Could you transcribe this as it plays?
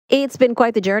It's been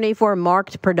quite the journey for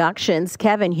Marked Productions.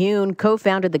 Kevin Hune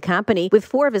co-founded the company with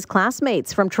 4 of his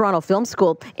classmates from Toronto Film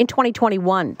School in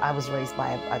 2021. I was raised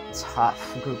by a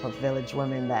tough group of village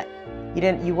women that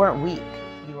you weren't weak.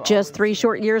 Just 3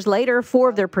 short years later, 4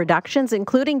 of their productions,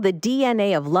 including The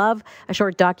DNA of Love, a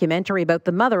short documentary about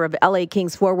the mother of LA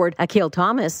Kings forward Akil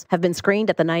Thomas, have been screened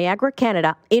at the Niagara,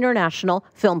 Canada International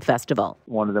Film Festival.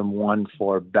 One of them won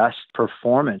for Best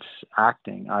Performance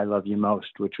Acting, I Love You Most,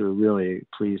 which we're really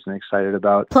pleased and excited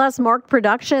about. Plus, Marked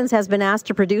Productions has been asked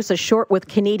to produce a short with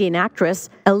Canadian actress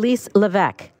Elise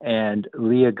Levesque. And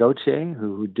Leah Gauthier,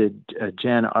 who did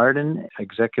Jan Arden,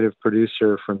 executive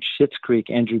producer from Schitt's Creek.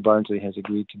 Andrew Bardsley has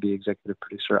agreed to be executive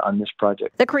producer on this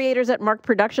project. The creators at Marked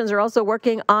Productions are also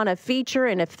working on a feature,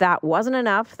 and if that wasn't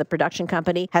enough, the production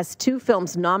company has 2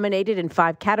 films nominated in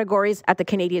 5 categories at the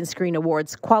Canadian Screen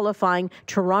Awards, qualifying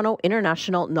Toronto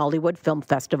International Nollywood Film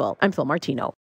Festival. I'm Fil Martino.